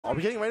Are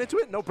we getting right into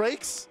it? No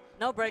breaks?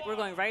 No break. We're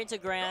going right into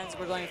grands.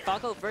 We're going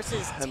Falco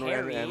versus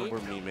Terry. And we're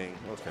memeing.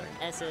 Okay.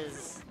 This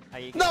is. Are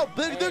you no,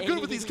 they're good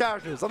with these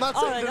characters. I'm not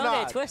saying they're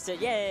not. Okay, twisted.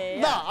 Yeah.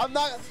 No, I'm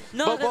not.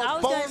 No, I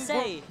was going to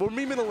say. We're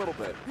memeing a little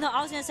bit. No,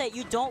 I was going to say,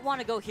 you don't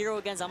want to go hero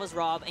against Zomba's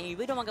Rob, and you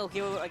really don't want to go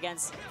hero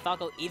against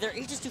Falco either.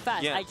 He's just too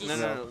fast. Yeah,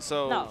 no.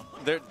 So,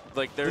 there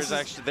is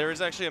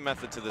actually a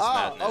method to this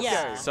madness. Okay.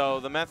 Yeah. So,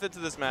 the method to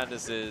this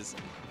madness is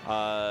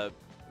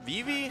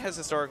Vivi has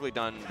historically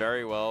done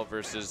very well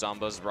versus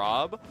Zomba's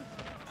Rob,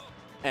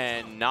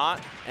 and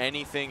not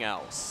anything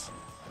else.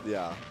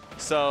 Yeah.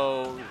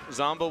 So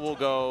Zomba will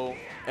go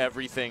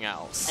everything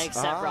else.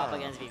 Except Rob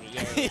against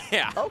Vivi.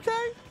 Yeah.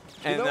 Okay.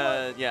 And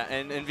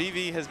and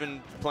Vivi has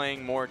been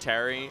playing more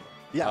Terry.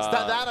 Yes,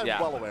 that I'm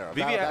well aware of.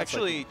 Vivi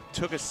actually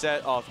took a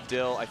set off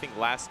Dill, I think,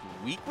 last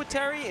week with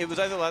Terry. It was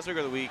either last week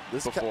or the week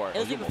before. It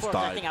was the week before,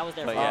 I think I was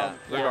there for yeah,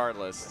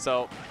 regardless.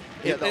 So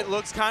it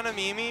looks kind of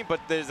memey, but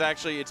there's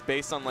actually, it's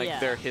based on like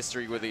their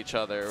history with each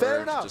other.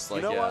 Fair enough. Just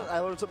like, you know what? I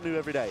learn something new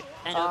every day.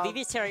 And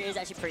Vivi's Terry is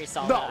actually pretty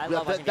solid. No, I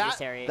love watching Vivi's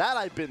Terry. That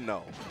I've been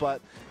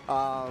but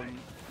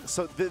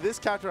so this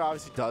character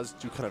obviously does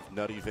do kind of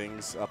nutty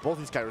things. Both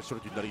these characters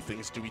sort of do nutty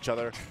things to each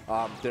other.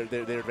 Their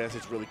advantage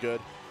is really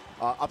good.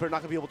 Up air not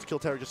going to be able to kill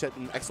Terry just yet.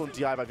 An excellent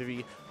DI by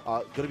Vivi.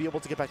 Going to be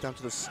able to get back down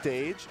to the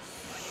stage.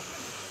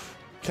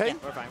 Okay. Yeah,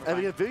 we're fine. And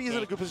again, Vivi is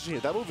in a good position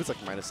here. That move is like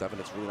 -7.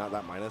 It's really not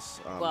that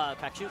minus.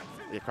 Crack shoot?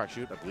 Yeah, crack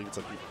shoot. I believe it's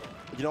like,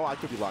 you know, I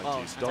could be lying to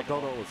you. So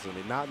don't listen to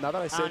me. Now that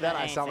I say that,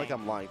 I sound like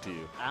I'm lying to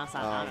you. I don't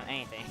know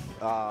anything.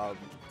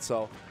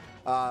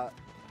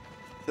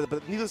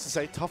 But needless to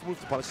say, tough move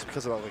to punish just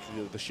because of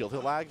like the shield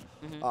hit lag.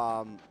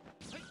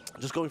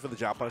 Just going for the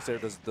jab punish there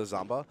does the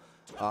Zomba.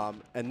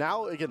 And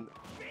now, again,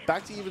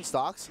 back to even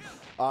stocks.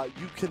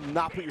 You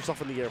cannot put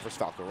yourself in the air versus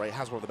Falco, right? It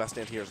has one of the best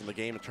anti-airs in the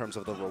game in terms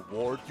of the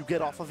reward you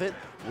get off of it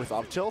with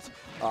up tilt.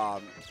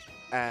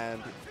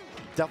 And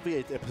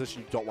definitely a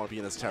position you don't want to be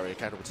in as Terry, a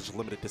character with such a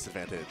limited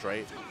disadvantage,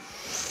 right?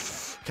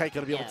 Okay,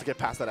 going to be able to get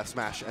past that F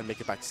smash and make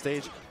it back to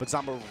stage. But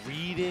Zomba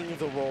reading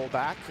the roll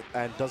back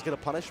and does get a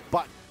punish,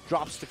 but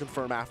drops to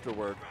confirm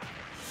afterward.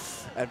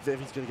 And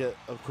Vivi's going to get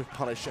a quick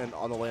punish and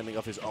on the landing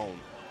of his own,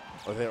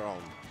 or their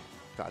own.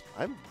 God,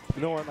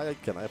 you know what? I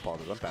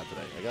apologize. I'm bad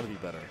today. I got to be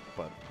better.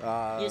 But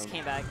you just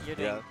came back. You're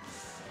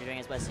doing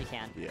as best you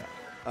can. Yeah.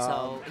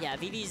 So yeah,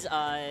 Vivi's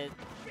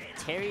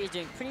Terry is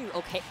doing pretty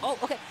okay. Oh,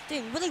 okay,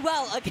 doing really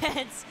well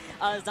against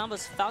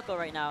Zomba's Falco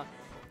right now.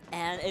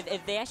 And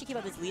if they actually keep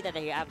up this lead that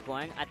they have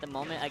going at the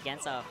moment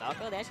against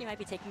Falco, they actually might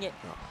be taking it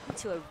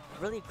into a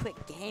really quick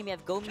game. You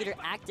have Go Meter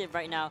active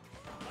right now.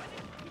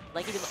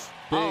 Like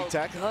big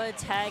tech. Good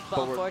tech,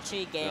 but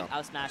unfortunately getting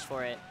out smash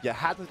for it. Yeah,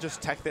 had to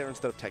just tech there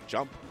instead of tech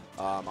jump.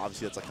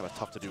 Obviously, that's like kind of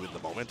tough to do in the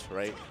moment,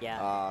 right?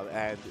 Yeah.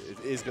 And it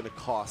is going to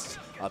cost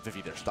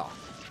Vivi their stock.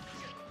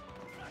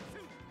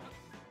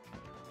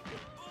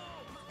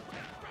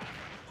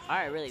 All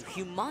right, really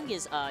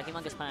humongous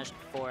punish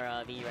for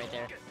Vivi right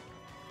there.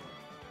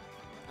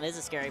 And this is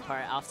a scary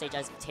part. Offstage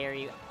as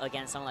Terry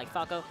against someone like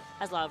Falco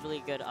has a lot of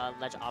really good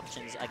ledge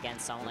options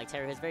against someone like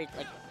Terry, who has very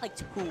like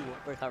 2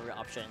 recovery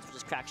options, which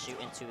is crack shoot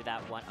into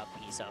that 1 up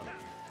B. So.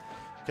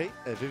 Okay,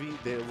 and Vivi,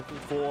 they're looking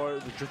for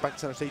the drift back to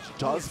center stage.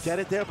 Does get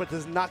it there, but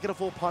does not get a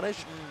full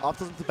punish. Up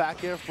to the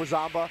back air for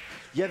Zomba.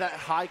 Yeah, that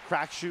high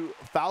crack shoot.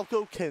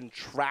 Falco can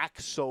track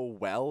so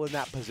well in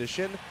that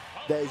position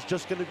that is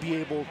just going to be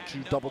able to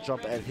double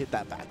jump and hit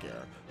that back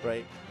air,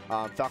 right?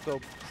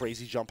 Falco,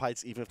 crazy jump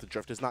heights, even if the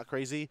drift is not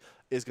crazy,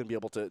 is going to be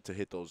able to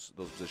hit those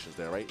positions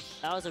there, right?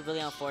 That was a really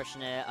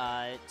unfortunate,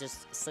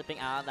 just slipping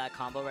out of that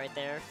combo right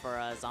there for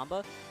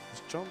Zomba.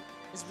 This jump.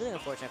 It's really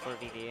unfortunate for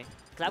Vivi.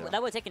 That would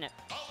have taken it.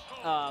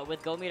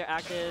 With Go Meter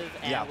active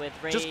and with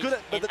Rage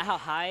and how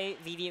high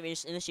Vivi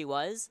initially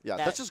was. Yeah,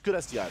 that's just good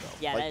SDI though.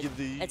 Yeah, like,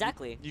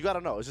 exactly. You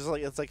gotta know. It's just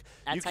like that's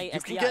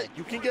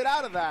you can get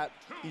out of that.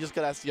 You just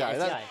get SDI,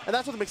 and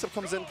that's where the mix-up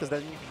comes in because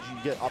then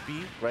you get up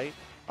B, right?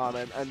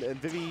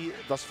 And Vivi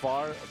thus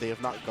far they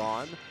have not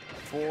gone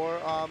for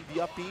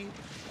the up B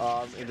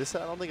in this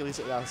set. I don't think, at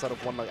least outside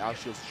of one like out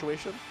shield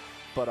situation.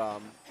 But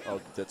oh,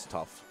 that's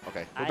tough.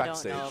 Okay, we're back to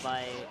stage. I don't know if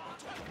I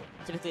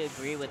typically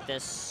agree with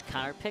this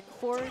counter pick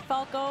for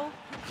Falco.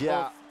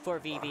 Yeah. For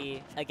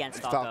Vivi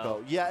against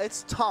Falco. Yeah,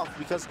 it's tough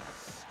because,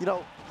 you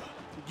know,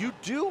 you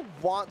do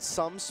want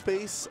some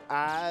space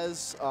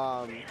as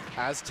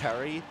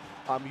Terry.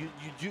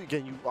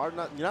 You're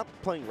not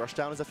playing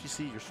rushdown as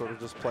FGC. You're sort of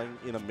just playing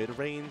in a mid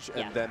range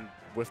and then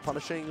with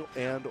punishing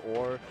and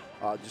or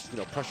just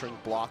pressuring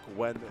block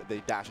when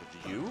they dash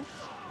at you.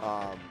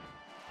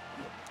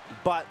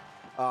 But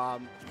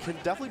can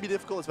definitely be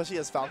difficult, especially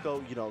as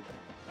Falco,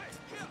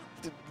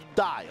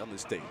 die on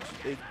this stage.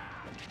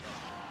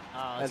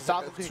 And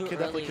Falco can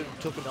definitely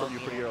kill confirm you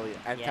pretty early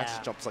and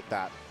catch jumps like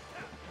that.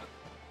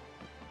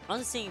 I'm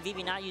also seeing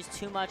Vivi not use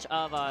too much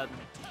of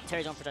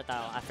Terry's own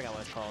projectile. I forgot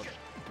what it's called.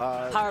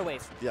 Power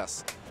Wave.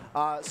 Yes.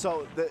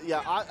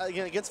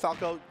 Again, against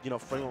Falco,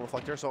 frame on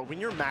Reflector. So when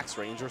you're max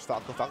range versus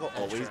Falco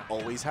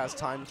always has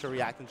time to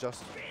react and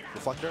just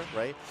Reflector,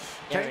 right?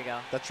 There we go.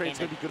 That trade's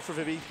going to be good for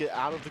Vivi. Get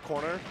out of the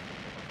corner.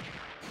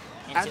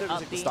 And they're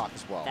using the stock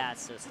as well.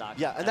 That's the stock.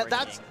 Yeah, and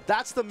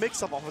that's the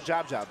mix-up off of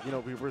jab jab. You know,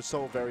 we were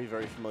so very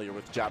familiar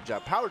with jab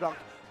jab power dunk,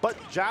 but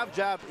jab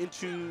jab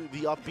into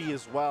the up B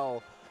as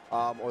well,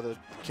 or the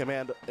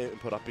command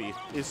input up B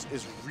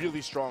is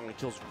really strong and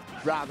kills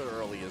rather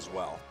early as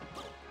well.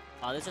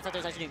 This looks like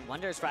there's actually doing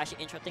wonders for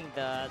actually interrupting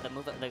the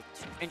move,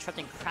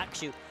 interrupting crack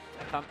shoot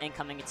from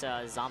incoming into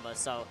Zomba.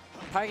 So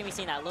probably gonna be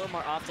seeing that a little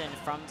more often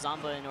from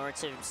Zomba in order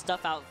to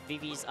stuff out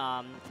Vivi's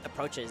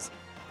approaches.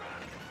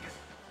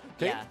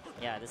 Okay.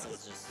 Yeah, this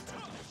is just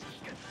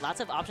lots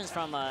of options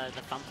from the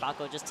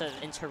Falco just to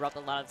interrupt a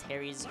lot of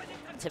Terry's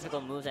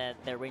typical moves that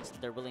they're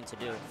willing to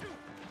do.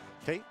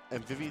 Okay,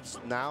 and Vivi's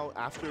now,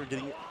 after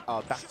getting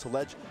back to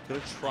ledge,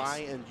 gonna try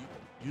and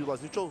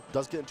utilize neutral.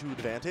 Does get into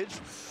advantage.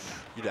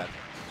 You're dead.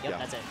 Yep,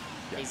 that's it.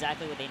 Yeah.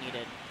 Exactly what they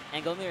needed.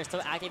 And Go Meter is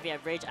still active. You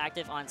have Rage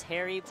active on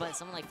Terry, but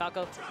someone like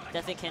Falco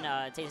definitely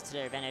can take it to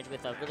their advantage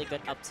with a really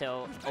good up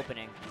tilt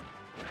opening.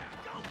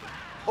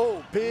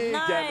 Oh, big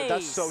damage.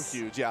 That's so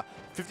huge. Yeah,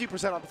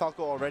 50% on the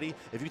Falco already.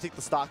 If you take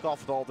the stock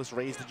off with all this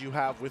raise that you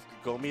have with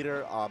Go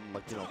Meter,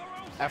 like, you know,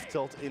 F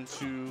tilt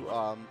into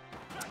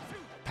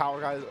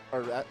power guys,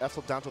 or F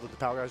tilt down tilt into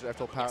power guys, or F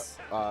tilt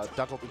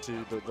down tilt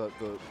into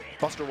the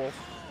Buster Wolf.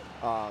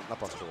 Not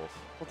Buster Wolf.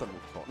 What's that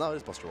move called? No, it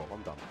is Buster Wolf.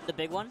 I'm dumb. The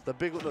big one? The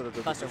big one. No,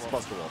 Buster Wolf.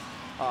 Buster Wolf.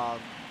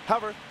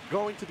 However,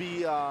 going to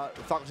be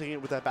Falco taking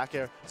it with that back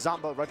air.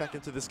 Zomba right back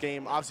into this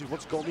game. Obviously,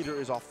 once Go Meter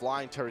is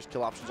offline, Terry's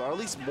kill options are at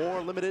least more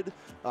limited.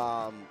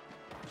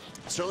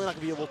 Certainly not going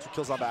to be able to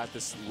kill Zomba at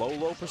this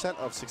low percent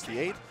of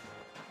 68.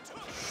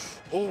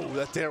 Oh,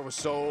 that dare was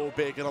so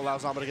big and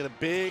allows Zomba to get a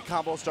big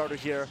combo starter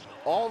here,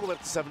 all the way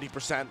up to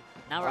 70%.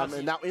 Now we're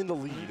and now in the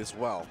lead as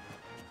well.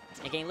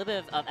 And getting a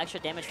little bit of extra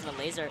damage from the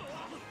laser.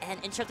 And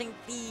interrupting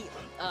the,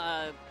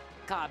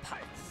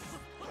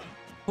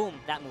 boom,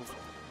 that move.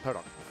 Hold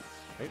on.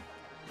 Right?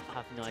 I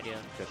have no idea.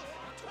 Good.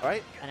 All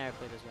right. I never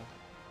played this game.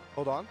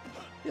 Hold on.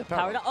 Yeah,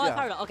 power down. Oh, yeah.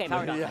 power down. Okay,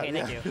 power down. Yeah, okay,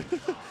 thank you.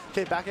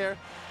 Okay, back air.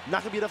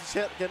 Not going to be enough to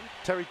hit. Again,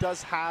 Terry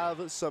does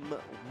have some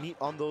meat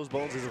on those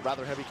bones. He's a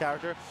rather heavy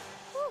character.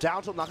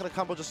 Down tilt, not going to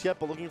combo just yet,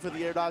 but looking for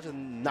the air dodge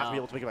and not going to be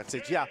able to make it back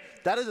stage. Yeah,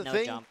 that is the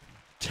thing. Jump.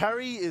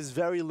 Terry is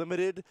very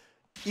limited.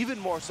 Even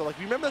more so, like,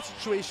 remember that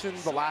situation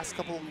the last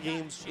couple of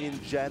games in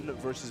Gen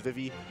versus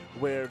Vivi,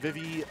 where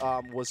Vivi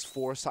was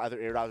forced to either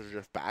air dodge or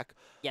drift back?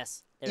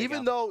 Yes.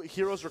 Even though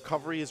Hero's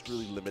recovery is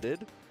really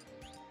limited,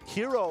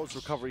 Hero's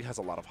recovery has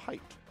a lot of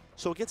height,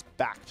 so it gets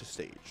back to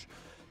stage.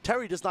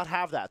 Terry does not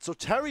have that, so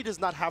Terry does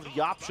not have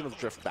the option of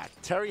drift back.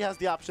 Terry has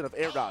the option of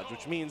air dodge,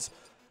 which means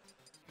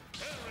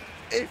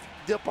if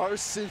the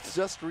person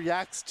just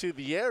reacts to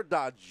the air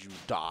dodge, you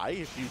die.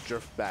 If you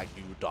drift back,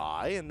 you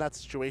die. In that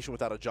situation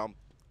without a jump,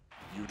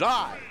 you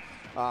die.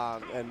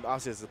 And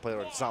obviously, as a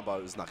player,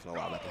 Zomba is not going to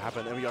allow that to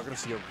happen. And we are going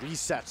to see a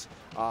reset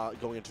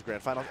going into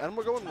Grand Finals. And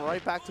we're going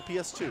right back to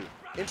PS2.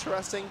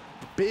 Interesting.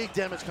 Big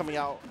damage coming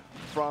out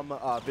from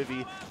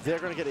Vivi. They're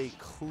going to get a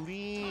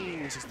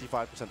clean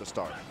 65% to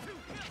start.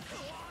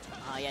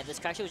 Yeah, this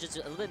crash was just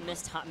a little bit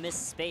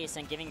missed space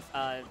and giving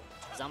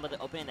Zomba the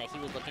opening that he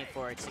was looking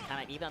for to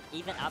kind of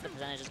even out the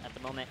percentages at the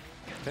moment.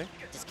 Okay.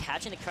 Just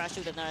catching the crash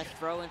shoot and then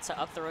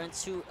up throw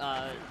into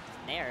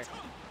Nair.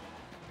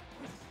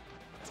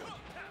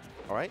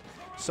 All right,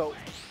 so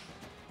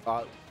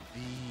the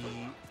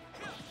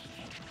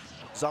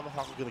Zomba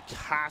Falco going to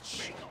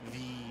catch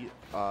the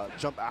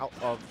jump out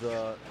of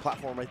the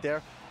platform right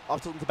there.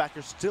 Up tilt into back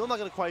here, still not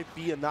going to quite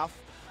be enough.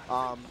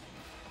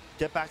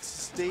 Get back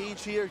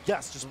stage here.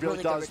 Yes, just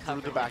really does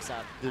through the back,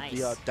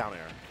 the down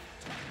air.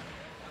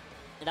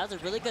 And that was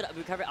a really good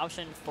recovery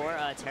option for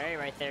Terry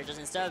right there. Just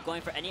instead of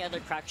going for any other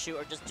crack shoot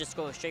or just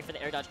go straight for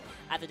the air dodge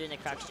after doing the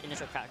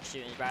initial crack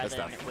shoot rather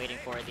than waiting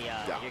for the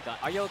you're gone.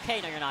 Are you okay?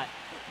 No, you're not.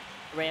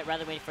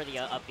 Rather waiting for the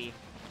up B.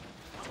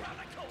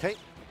 Okay.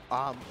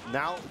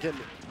 Now, again,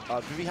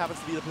 Vivi happens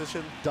to be in a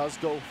position, does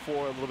go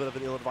for a little bit of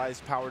an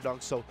ill-advised power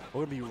dunk, so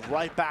we're going to be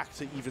right back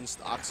to even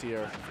stocks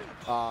here.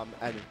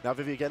 And now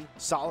Vivi again,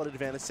 solid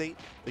advantage state.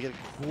 They get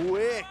a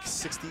quick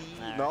 60.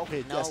 No,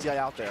 okay, SDI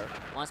out there.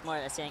 Once more,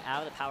 staying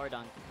out of the power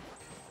dunk.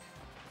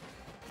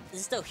 This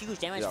is still huge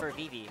damage for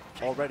Vivi.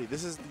 Already,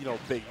 this is, you know,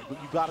 big.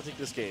 You got to take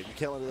this game. You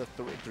can't let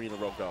the three in a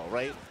row go,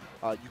 right?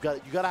 You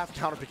got to have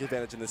counter pick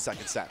advantage in this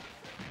second set.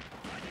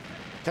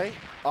 Okay,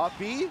 up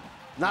B.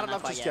 Not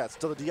enough just yet.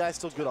 Still, the DI is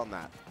still good on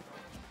that.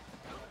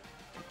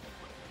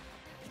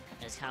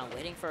 Just kind of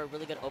waiting for a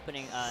really good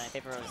opening in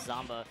favor of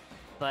Zomba.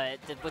 But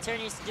what Terry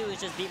needs to do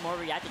is just be more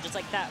reactive, just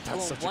like that.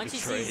 That's such a good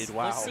trade.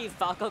 Wow. Once you see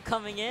Falco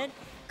coming in,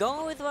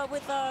 going with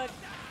oh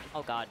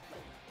god.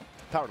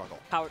 Power knuckle.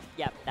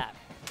 Yeah, that.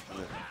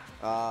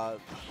 I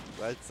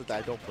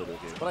don't play the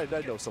game, but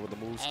I know some of the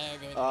moves.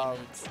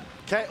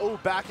 Okay, oh,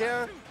 back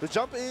air. The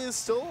jump is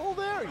still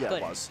there? Yeah,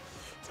 it was.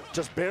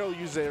 Just barely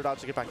use the air dodge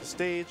to get back to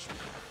stage.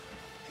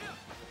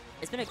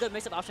 It's been a good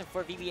mix-up option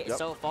for Vivi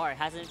so far.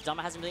 Zomba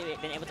hasn't really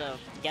been able to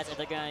guess if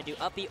they're going to do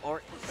up B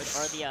or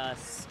the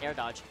air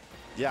dodge.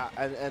 Yeah,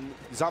 and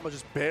Zomba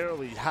just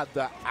barely had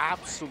the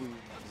absolute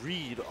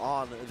read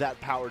on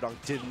that power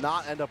dunk. Did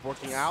not end up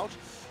working out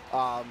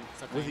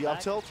with the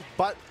up tilt,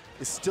 but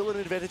is still an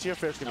advantage here.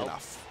 Fair's gonna be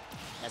enough.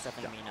 That's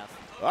definitely gonna be enough.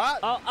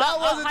 That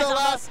wasn't the hi,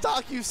 last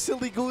stock, you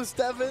silly goose,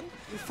 Devin.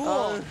 You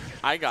fool.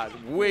 I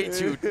got way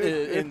too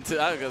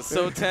into. I got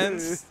so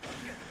tense.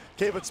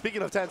 Okay, but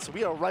speaking of tense,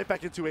 we are right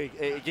back into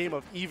a game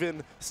of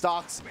even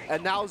stocks,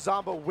 and now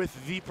Zomba with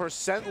the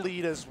percent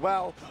lead as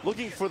well,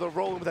 looking for the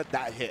roll with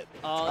that hit.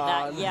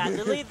 Oh, yeah,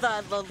 literally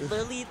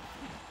the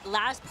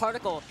last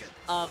particle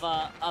of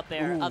up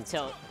air, up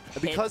tilt.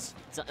 Because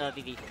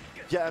Vivi.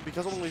 Yeah, and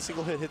because only a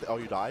single hit. Oh,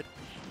 you died?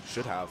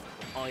 Should have.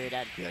 Oh, you're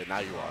dead. Yeah, now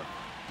you are.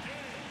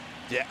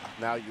 Yeah,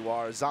 now you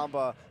are.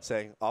 Zomba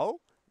saying, oh,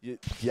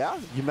 yeah,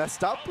 you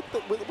messed up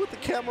with the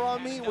camera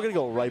on me? We're going to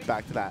go right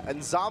back to that. And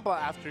Zomba,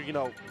 after, you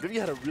know, Vivi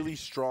had a really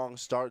strong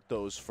start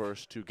those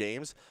first 2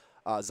 games.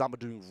 Zomba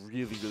doing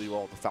really, really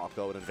well with the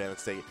Falco and Advantage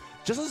State.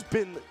 Just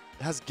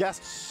has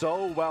guessed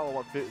so well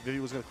what Vivi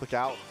was going to click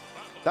out.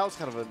 That was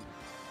kind of a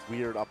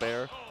weird up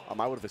air.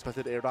 I would have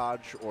expected air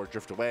dodge or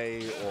drift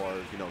away or,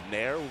 you know,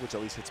 nair, which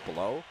at least hits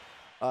below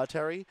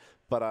Terry.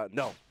 But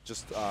no,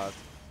 just,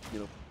 you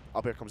know,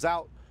 up air comes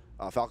out.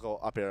 Falco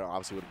up air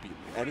obviously would have beaten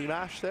any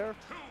mash there.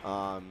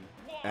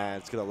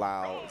 And it's going to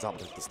allow Zomba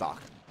to hit the stock.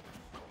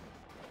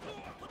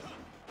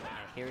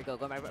 Here we go.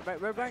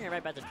 We're burning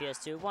right back to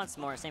PS2. Once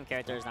more, same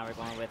characters. Now we're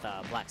going with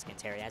Black Skin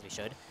Terry, as we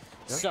should.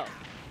 Yeah. So,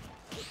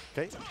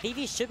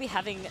 Vivi should be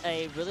having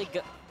a really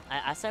good...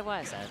 I said what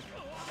I said.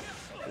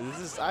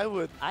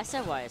 I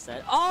said what I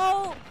said.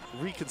 Oh!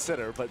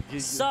 Reconsider, but...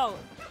 So,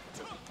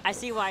 I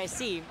see why I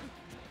see.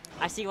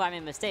 I see why I made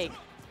a mistake.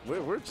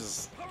 We're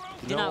just...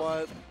 You know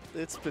what?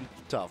 It's been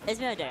tough. It's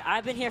been a day.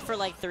 I've been here for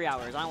like 3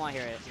 hours. I don't want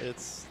to hear it.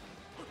 It's...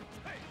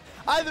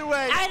 Either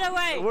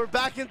way! We're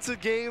back into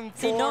game 4.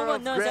 See, no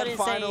one knows I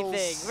didn't say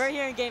anything. We're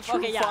here in game 4.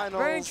 Okay, yeah. Finals.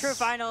 We're in true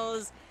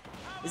finals.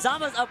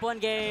 Zomba's up 1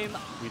 game.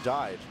 We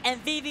died.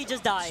 And Vivi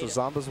just died. So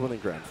Zomba's winning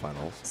grand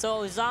finals.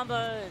 So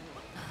Zomba...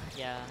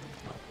 Yeah.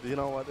 You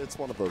know what? It's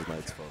one of those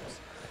nights, folks.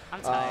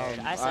 I'm tired.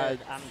 I said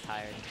I'm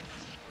tired.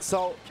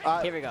 So,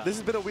 here we go. This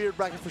has been a weird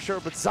bracket for sure,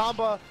 but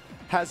Zomba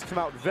has come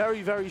out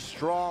very, very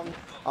strong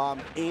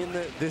in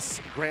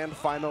this grand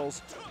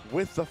finals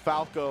with the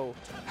Falco.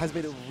 Has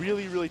made it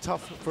really, really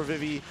tough for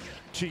Vivi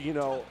to, you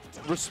know,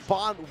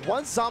 respond.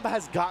 Once Zomba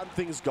has gotten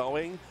things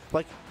going,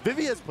 like,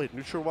 Vivi has played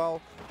neutral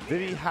well.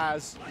 Vivi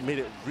has made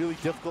it really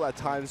difficult at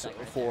times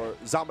for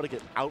Zomba to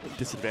get out of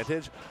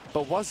disadvantage.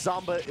 But once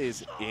Zomba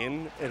is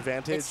in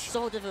advantage... It's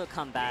so difficult to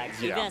come back.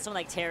 Yeah. Even someone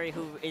like Terry,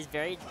 who is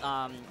very...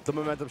 the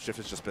momentum shift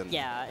has just been...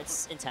 Yeah,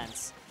 it's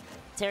intense.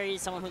 Terry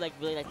is someone who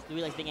really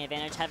likes being in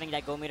advantage. Having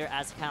that go meter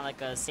as kind of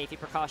like a safety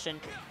precaution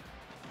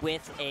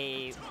with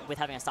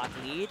having a stock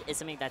lead is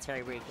something that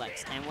Terry really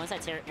likes. And once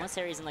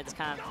Terry's in like this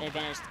kind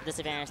of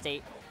disadvantage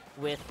state,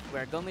 with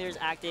where go meter's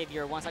active,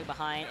 you're 1 stock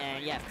behind,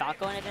 and yeah,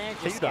 Falco in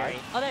advantage is scary.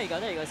 Oh, there you go.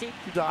 See?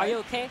 You died. Are you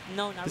okay?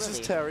 No, not really. This is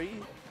Terry.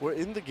 We're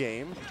in the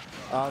game.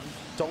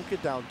 Don't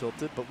get down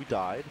tilted, but we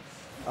died.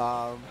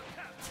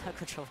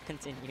 Control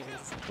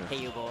continues. Hey,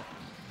 you bull.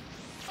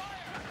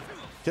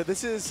 Yeah,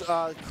 this is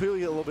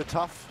clearly a little bit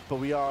tough, but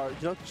we are,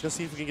 you know, just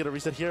see if we can get a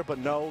reset here. But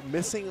no,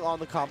 missing on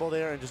the combo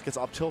there and just gets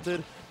up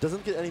tilted.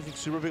 Doesn't get anything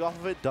super big off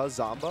of it. Does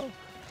Zomba.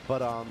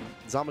 But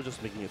Zomba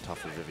just making it tough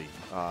for Vivi.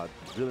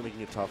 Really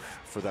making it tough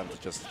for them to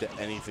just get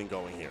anything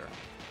going here.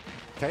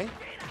 Okay,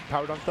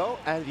 power dunk though,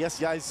 and yes,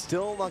 he's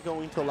still not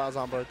going to allow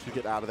Zomba to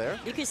get out of there.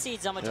 You can see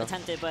Zomba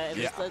attempted, but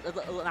it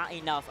was not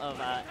enough of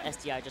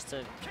SDI just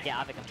to get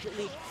out of it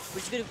completely,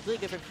 which is really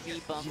good for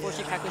Vivi, but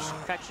unfortunately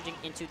crack shooting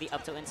into the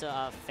up tilt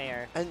into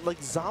fair. And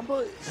like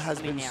Zomba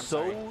has been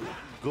so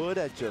good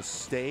at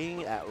just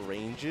staying at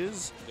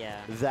ranges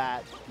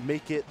that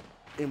make it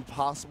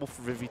impossible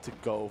for Vivi to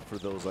go for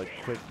those like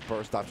quick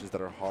burst options that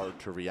are hard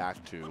to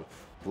react to,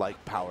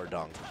 like power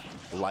dunk,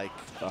 like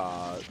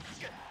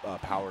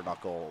power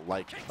knuckle,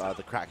 like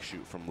the crack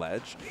shoot from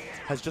ledge.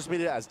 Has just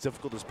made it as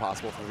difficult as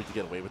possible for Vivi to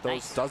get away with those.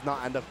 Nice. Does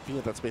not end up being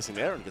at that spacing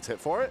there and gets hit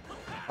for it.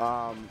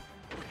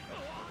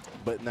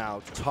 But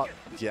now,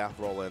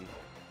 roll in.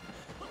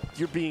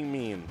 You're being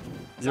mean.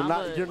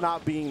 Zomba, you're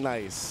not being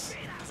nice.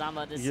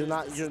 Zomba,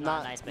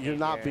 you're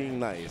not being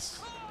nice.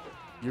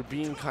 You're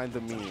being kind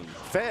of mean.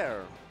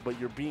 Fair, but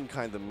you're being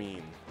kind of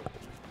mean.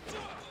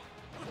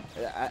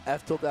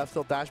 F tilt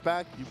dash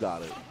back, you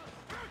got it.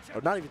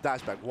 Or not even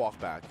dash back, walk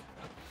back.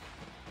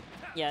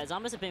 Yeah,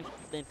 Zomba's have been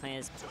playing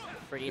this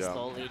pretty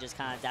slowly, just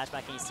kind of dash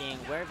back and seeing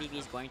where Vivi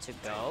is going to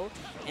go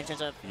in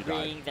terms of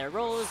reading their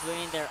rolls,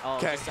 reading their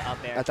just up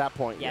air. At that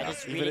point,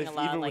 just reading a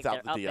lot of like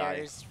their up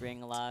airs,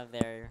 reading a lot of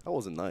their. That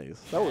wasn't nice.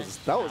 That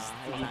was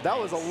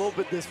a little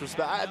bit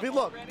disrespect. I mean,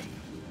 look.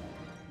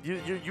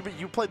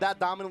 You played that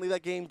dominantly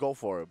that game, go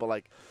for it. But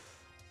like,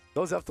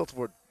 those F tilts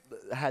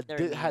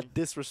had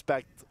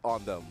disrespect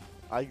on them.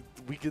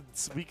 We could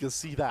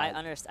see that. I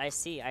understand. I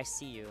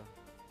see you.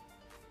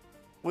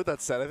 With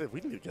that said, I think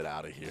we need to get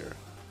out of here.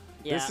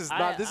 Yeah,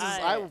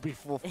 I will be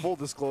full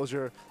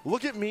disclosure.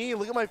 Look at me.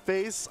 Look at my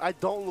face. I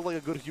don't look like a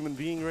good human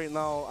being right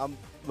now.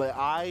 My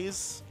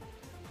eyes.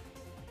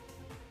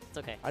 It's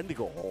okay. I need to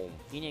go home.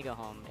 You need to go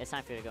home. It's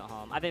time for you to go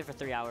home. I've been here for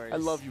 3 hours. I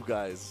love you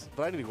guys,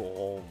 but I need to go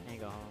home. I need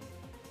to go home.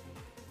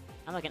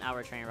 I'm like an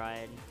hour train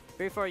ride.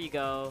 Before you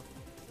go,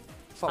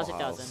 Full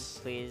 100,000, house.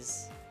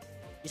 please.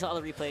 You saw all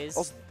the replays?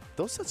 Also,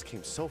 those sets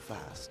came so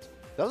fast.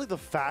 That was like the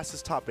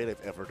fastest top 8 I've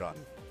ever done.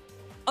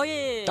 Oh,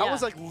 yeah. That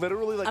was like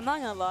literally like I'm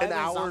not gonna lie, an when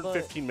hour and Zomba-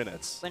 15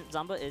 minutes. When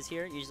Zomba is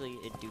here, usually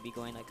it do be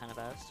going like kind of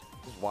fast.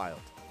 It was wild.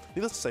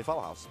 Needless to say,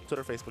 follow House.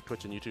 Twitter, Facebook,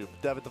 Twitch, and YouTube.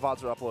 Devin, the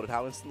VODs are uploaded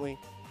how instantly?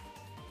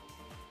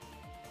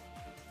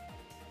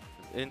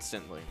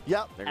 Instantly.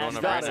 Yep. They're As going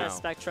up got right it. now.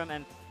 Spectrum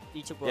and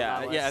YouTube will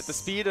Yeah, allow yeah, us. at the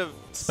speed of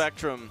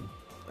Spectrum.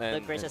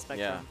 And, greatest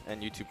Spectrum. Yeah,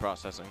 and YouTube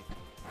processing.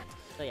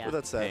 So yeah, With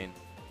that said, Pain.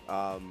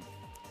 I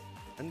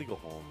need to go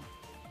home.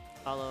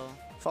 follow.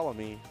 Follow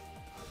me.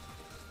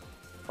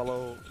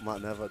 Follow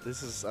mottineva.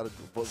 This is,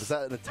 was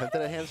that an attempt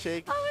at a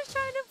handshake? I was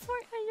trying to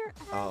point at your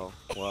ass. Oh,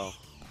 well.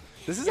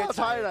 This is You're how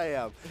tired tired.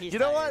 I am. He's You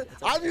know tired. what?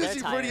 It's okay. I'm They're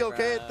usually pretty tired,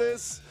 okay bro. at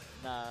this.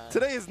 Nah.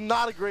 Today is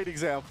not a great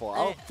example.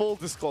 Hey, Full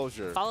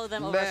disclosure. Follow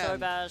them over at Man. Sword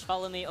Bash.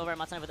 Follow me over at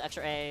Mottineva with the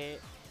extra A.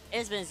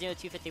 It's been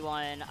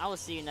Xeno251. I will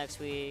see you next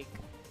week.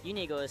 You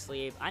need to go to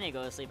sleep. I need to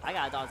go to sleep. I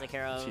got a dog to take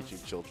care of. Teaching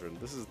children.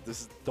 This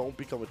is don't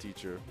become a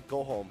teacher.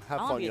 Go home. Have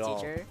I want fun, to be a y'all.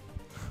 teacher.